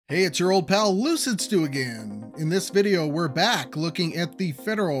Hey, it's your old pal Lucid Stu again. In this video, we're back looking at the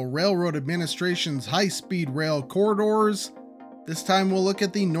Federal Railroad Administration's high-speed rail corridors. This time we'll look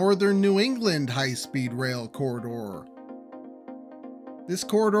at the Northern New England high-speed rail corridor. This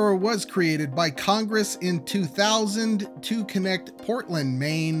corridor was created by Congress in 2000 to connect Portland,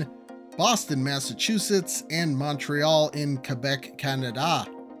 Maine, Boston, Massachusetts, and Montreal in Quebec, Canada,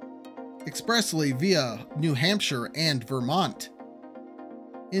 expressly via New Hampshire and Vermont.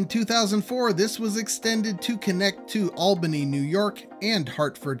 In 2004, this was extended to connect to Albany, New York, and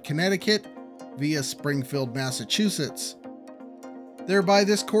Hartford, Connecticut, via Springfield, Massachusetts. Thereby,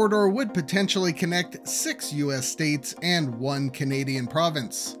 this corridor would potentially connect 6 U.S. states and 1 Canadian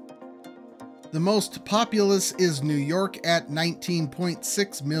province. The most populous is New York at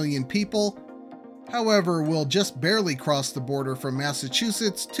 19.6 million people, however, will just barely cross the border from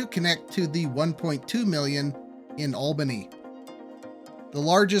Massachusetts to connect to the 1.2 million in Albany. The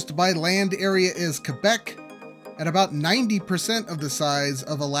largest by land area is Quebec, at about 90% of the size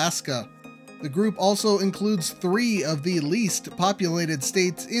of Alaska. The group also includes 3 of the least populated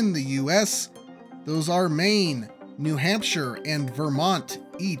states in the US. Those are Maine, New Hampshire, and Vermont,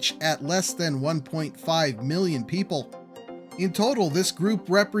 each at less than 1.5 million people. In total, this group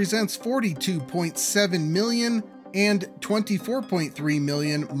represents 42.7 million and 24.3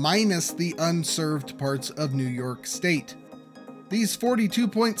 million minus the unserved parts of New York State. These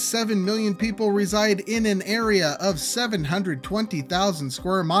 42.7 million people reside in an area of 720,000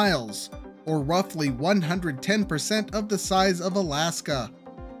 square miles, or roughly 110% of the size of Alaska.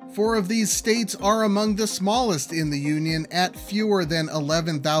 4 of these states are among the smallest in the Union at fewer than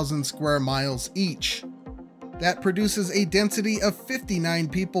 11,000 square miles each. That produces a density of 59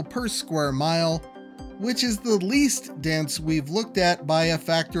 people per square mile, which is the least dense we've looked at by a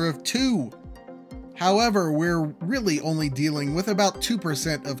factor of 2. However, we're really only dealing with about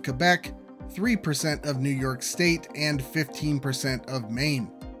 2% of Quebec, 3% of New York State, and 15% of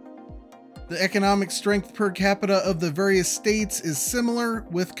Maine. The economic strength per capita of the various states is similar,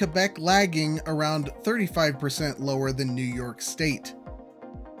 with Quebec lagging around 35% lower than New York State.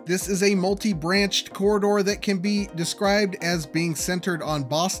 This is a multi-branched corridor that can be described as being centered on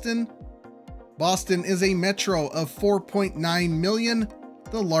Boston. Boston is a metro of 4.9 million,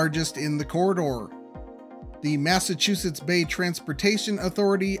 the largest in the corridor. The Massachusetts Bay Transportation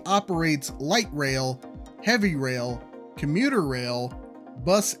Authority operates light rail, heavy rail, commuter rail,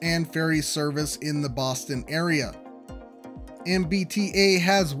 bus and ferry service in the Boston area. MBTA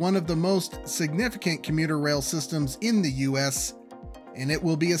has one of the most significant commuter rail systems in the US, and it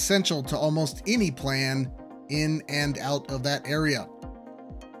will be essential to almost any plan in and out of that area.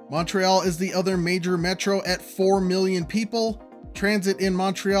 Montreal is the other major metro at 4 million people. Transit in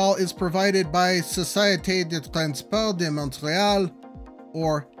Montreal is provided by Société de Transport de Montréal,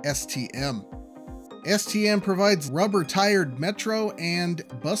 or STM. STM provides rubber-tired metro and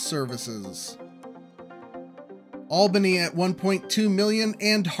bus services. Albany at 1.2 million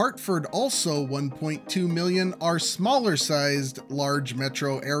and Hartford, also 1.2 million, are smaller-sized large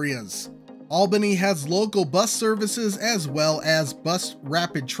metro areas. Albany has local bus services as well as bus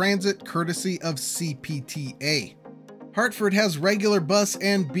rapid transit courtesy of CPTA. Hartford has regular bus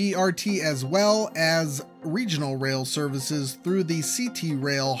and BRT as well as regional rail services through the CT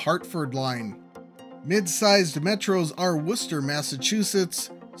Rail Hartford line. Mid-sized metros are Worcester, Massachusetts,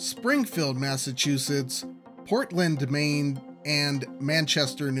 Springfield, Massachusetts, Portland, Maine, and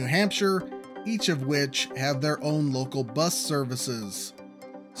Manchester, New Hampshire, each of which have their own local bus services.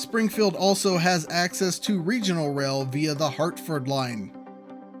 Springfield also has access to regional rail via the Hartford line.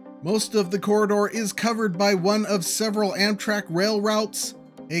 Most of the corridor is covered by one of several Amtrak rail routes,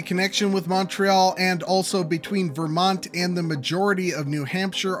 a connection with Montreal and also between Vermont and the majority of New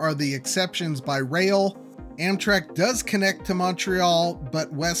Hampshire are the exceptions by rail. Amtrak does connect to Montreal,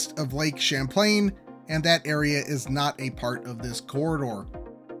 but west of Lake Champlain, and that area is not a part of this corridor.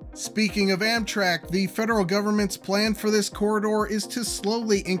 Speaking of Amtrak, the federal government's plan for this corridor is to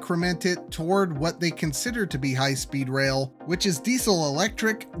slowly increment it toward what they consider to be high-speed rail, which is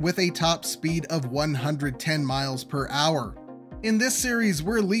diesel-electric with a top speed of 110 miles per hour. In this series,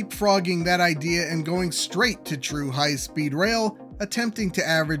 we're leapfrogging that idea and going straight to true high-speed rail, attempting to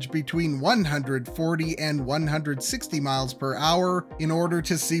average between 140 and 160 miles per hour in order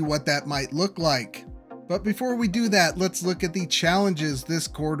to see what that might look like. But before we do that, let's look at the challenges this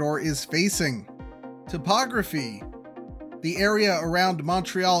corridor is facing. Topography. The area around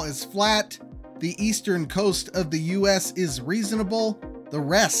Montreal is flat, the eastern coast of the US is reasonable, the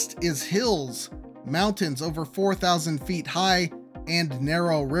rest is hills, mountains over 4,000 feet high, and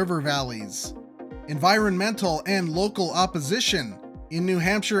narrow river valleys. Environmental and local opposition. In New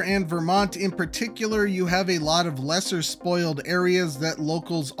Hampshire and Vermont in particular, you have a lot of lesser spoiled areas that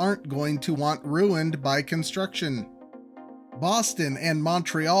locals aren't going to want ruined by construction. Boston and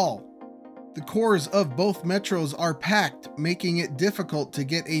Montreal. The cores of both metros are packed, making it difficult to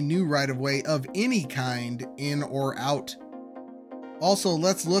get a new right-of-way of any kind in or out. Also,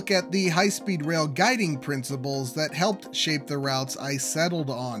 let's look at the high-speed rail guiding principles that helped shape the routes I settled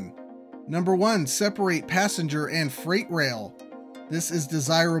on. Number 1, separate passenger and freight rail. This is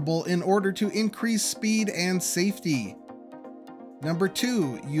desirable in order to increase speed and safety. Number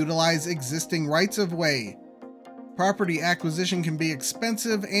 2, utilize existing rights-of-way. Property acquisition can be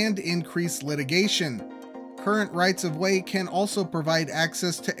expensive and increase litigation. Current rights-of-way can also provide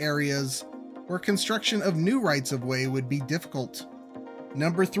access to areas where construction of new rights-of-way would be difficult.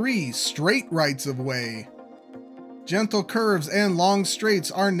 Number 3, straight rights-of-way. Gentle curves and long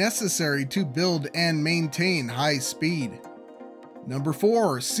straights are necessary to build and maintain high speed. Number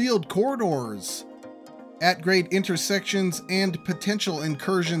 4, sealed corridors. At-grade intersections and potential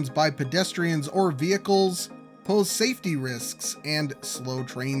incursions by pedestrians or vehicles pose safety risks and slow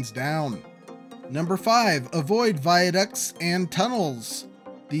trains down. Number 5, avoid viaducts and tunnels.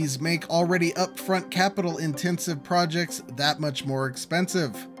 These make already upfront capital-intensive projects that much more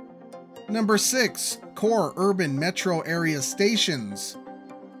expensive. Number 6, core urban metro area stations.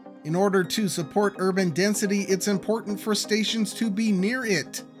 In order to support urban density, it's important for stations to be near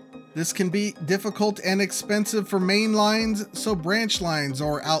it. This can be difficult and expensive for main lines, so branch lines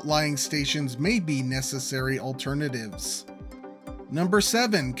or outlying stations may be necessary alternatives. Number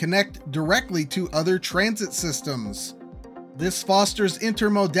 7, connect directly to other transit systems. This fosters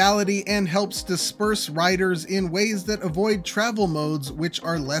intermodality and helps disperse riders in ways that avoid travel modes which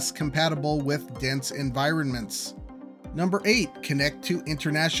are less compatible with dense environments. Number 8, connect to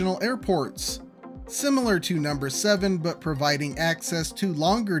international airports. Similar to number 7, but providing access to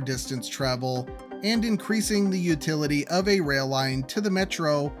longer distance travel and increasing the utility of a rail line to the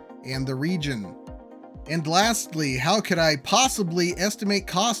metro and the region. And lastly, how could I possibly estimate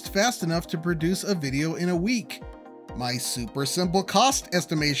cost fast enough to produce a video in a week? My super simple cost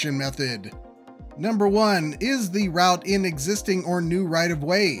estimation method. Number 1, is the route in existing or new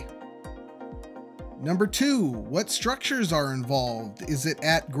right-of-way? Number 2, what structures are involved? Is it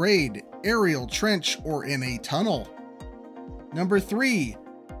at grade, aerial, trench, or in a tunnel? Number 3,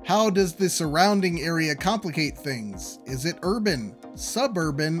 how does the surrounding area complicate things? Is it urban,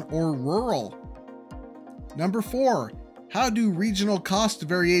 suburban, or rural? Number 4, how do regional cost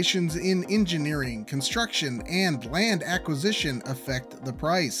variations in engineering, construction, and land acquisition affect the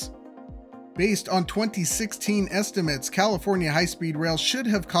price? Based on 2016 estimates, California high-speed rail should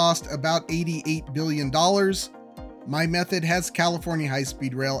have cost about $88 billion. My method has California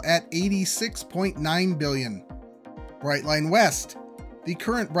high-speed rail at $86.9 billion. Brightline West. The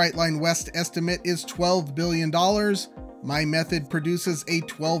current Brightline West estimate is $12 billion. My method produces a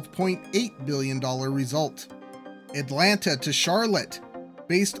 $12.8 billion result. Atlanta to Charlotte.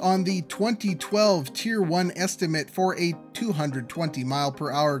 Based on the 2012 Tier 1 estimate for a 220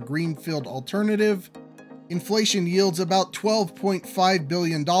 mile/hour greenfield alternative, inflation yields about $12.5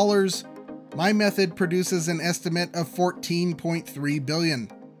 billion. My method produces an estimate of $14.3 billion.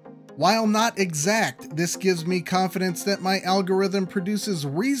 While not exact, this gives me confidence that my algorithm produces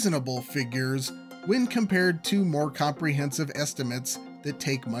reasonable figures when compared to more comprehensive estimates that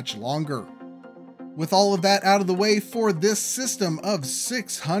take much longer. With all of that out of the way, for this system of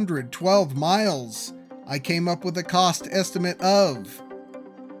 612 miles, I came up with a cost estimate of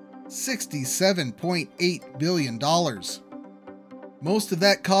 $67.8 billion. Most of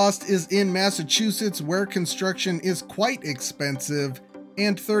that cost is in Massachusetts, where construction is quite expensive,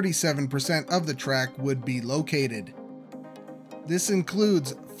 and 37% of the track would be located. This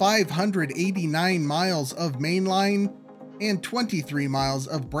includes 589 miles of main line and 23 miles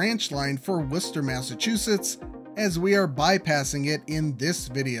of branch line for Worcester, Massachusetts, as we are bypassing it in this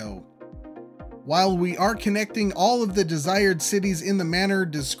video. While we are connecting all of the desired cities in the manner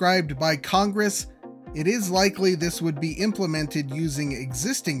described by Congress, it is likely this would be implemented using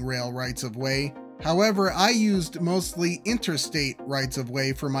existing rail rights-of-way. However, I used mostly interstate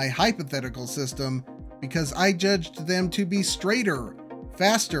rights-of-way for my hypothetical system because I judged them to be straighter,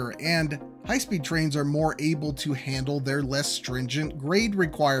 faster, and high-speed trains are more able to handle their less stringent grade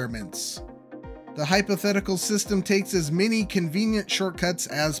requirements. The hypothetical system takes as many convenient shortcuts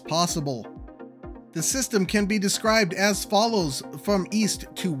as possible. The system can be described as follows from east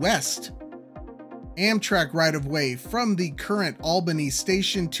to west. Amtrak right-of-way from the current Albany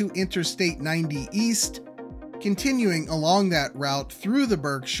station to Interstate 90 East, continuing along that route through the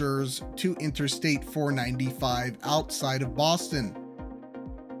Berkshires to Interstate 495 outside of Boston.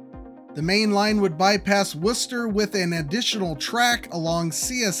 The main line would bypass Worcester with an additional track along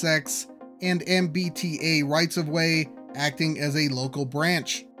CSX and MBTA rights-of-way, acting as a local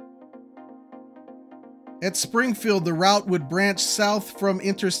branch. At Springfield, the route would branch south from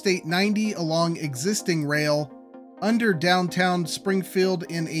Interstate 90 along existing rail, under downtown Springfield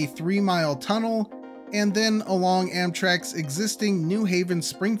in a 3-mile tunnel, and then along Amtrak's existing New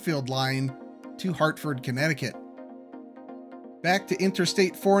Haven-Springfield line to Hartford, Connecticut. Back to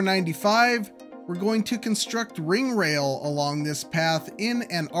Interstate 495, we're going to construct ring rail along this path in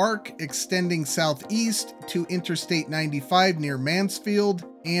an arc extending southeast to Interstate 95 near Mansfield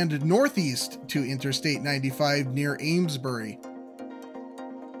and northeast to Interstate 95 near Amesbury.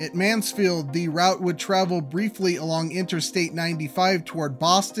 At Mansfield, the route would travel briefly along Interstate 95 toward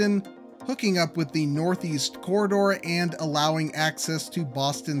Boston, hooking up with the Northeast Corridor and allowing access to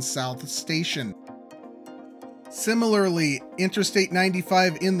Boston South Station. Similarly, Interstate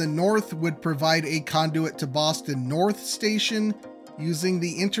 95 in the north would provide a conduit to Boston North Station using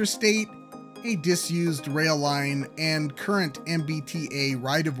the interstate, a disused rail line, and current MBTA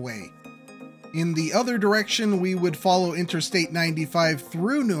right-of-way. In the other direction, we would follow Interstate 95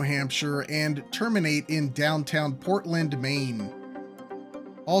 through New Hampshire and terminate in downtown Portland, Maine.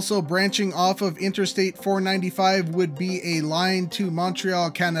 Also branching off of Interstate 495 would be a line to Montreal,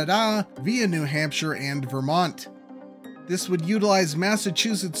 Canada via New Hampshire and Vermont. This would utilize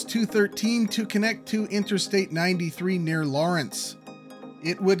Massachusetts 213 to connect to Interstate 93 near Lawrence.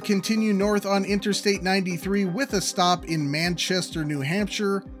 It would continue north on Interstate 93 with a stop in Manchester, New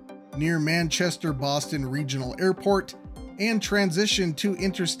Hampshire, near Manchester-Boston Regional Airport, and transition to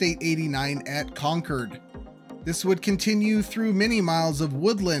Interstate 89 at Concord. This would continue through many miles of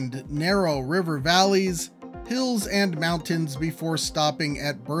woodland, narrow river valleys, hills, and mountains before stopping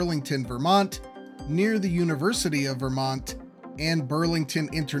at Burlington, Vermont, near the University of Vermont, and Burlington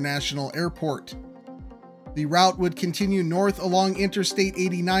International Airport. The route would continue north along Interstate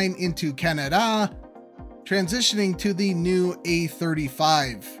 89 into Canada, transitioning to the new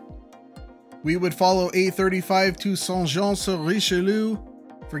A35. We would follow A35 to Saint-Jean-sur-Richelieu.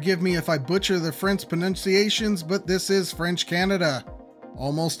 Forgive me if I butcher the French pronunciations, but this is French Canada.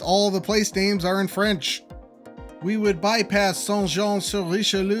 Almost all the place names are in French. We would bypass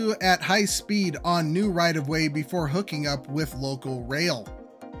Saint-Jean-sur-Richelieu at high speed on new right-of-way before hooking up with local rail.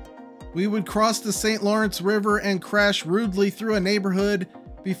 We would cross the St. Lawrence River and crash rudely through a neighborhood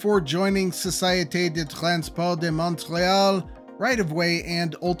before joining Société de Transport de Montreal right-of-way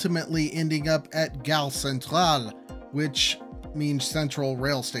and ultimately ending up at Gare Centrale, which means Central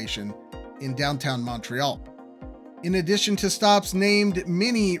Rail Station, in downtown Montreal. In addition to stops named,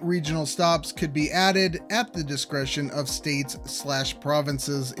 many regional stops could be added at the discretion of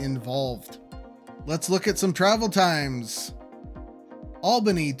states/provinces involved. Let's look at some travel times.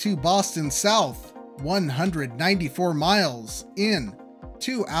 Albany to Boston South, 194 miles in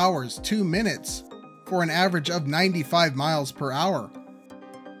 2 hours 2 minutes for an average of 95 miles per hour.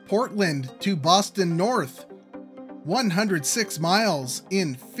 Portland to Boston North, 106 miles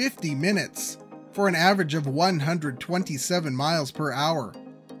in 50 minutes for an average of 127 miles per hour.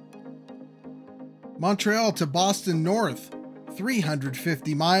 Montreal to Boston North,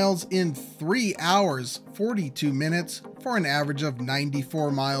 350 miles in 3 hours 42 minutes for an average of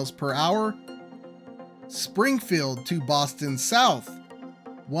 94 miles per hour. Springfield to Boston South,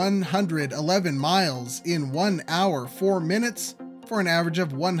 111 miles in 1 hour 4 minutes for an average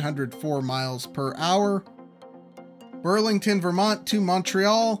of 104 miles per hour. Burlington, Vermont to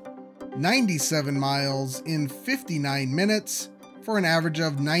Montreal, 97 miles in 59 minutes for an average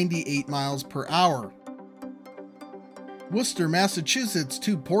of 98 miles per hour. Worcester, Massachusetts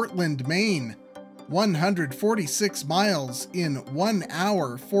to Portland, Maine, 146 miles in 1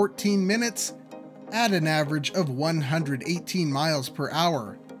 hour 14 minutes at an average of 118 miles per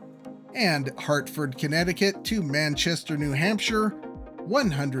hour. And Hartford, Connecticut to Manchester, New Hampshire,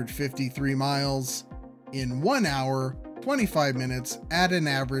 153 miles in 1 hour 25 minutes at an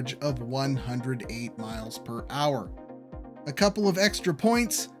average of 108 miles per hour. A couple of extra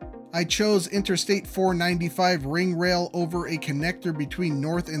points. I chose Interstate 495 ring rail over a connector between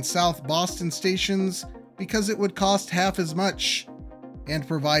North and South Boston stations because it would cost half as much and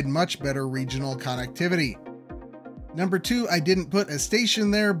provide much better regional connectivity. Number 2, I didn't put a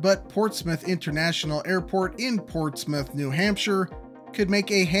station there, but Portsmouth International Airport in Portsmouth, New Hampshire could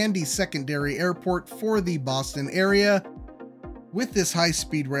make a handy secondary airport for the Boston area, with this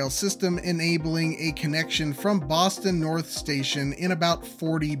high-speed rail system enabling a connection from Boston North Station in about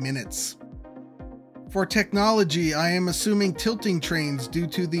 40 minutes. For technology, I am assuming tilting trains due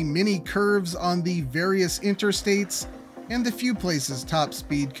to the many curves on the various interstates and the few places top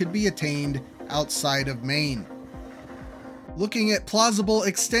speed could be attained outside of Maine. Looking at plausible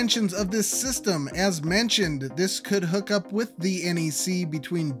extensions of this system, as mentioned, this could hook up with the NEC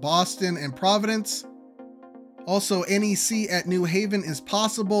between Boston and Providence. Also, NEC at New Haven is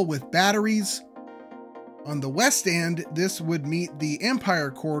possible with batteries. On the west end, this would meet the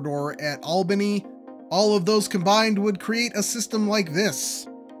Empire Corridor at Albany. All of those combined would create a system like this.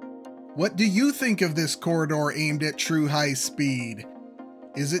 What do you think of this corridor aimed at true high speed?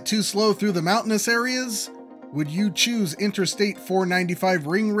 Is it too slow through the mountainous areas? Would you choose Interstate 495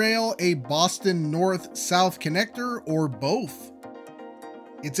 Ring Rail, a Boston North-South connector, or both?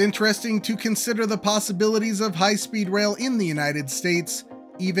 It's interesting to consider the possibilities of high-speed rail in the United States,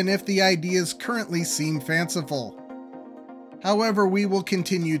 even if the ideas currently seem fanciful. However, we will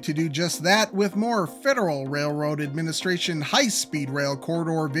continue to do just that with more Federal Railroad Administration high-speed rail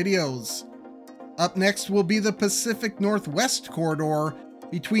corridor videos. Up next will be the Pacific Northwest Corridor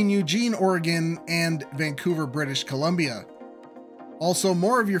between Eugene, Oregon and Vancouver, British Columbia. Also,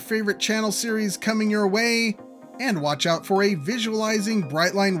 more of your favorite channel series coming your way, and watch out for a Visualizing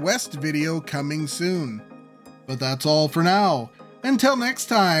Brightline West video coming soon. But that's all for now. Until next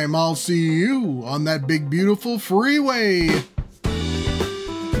time, I'll see you on that big beautiful freeway.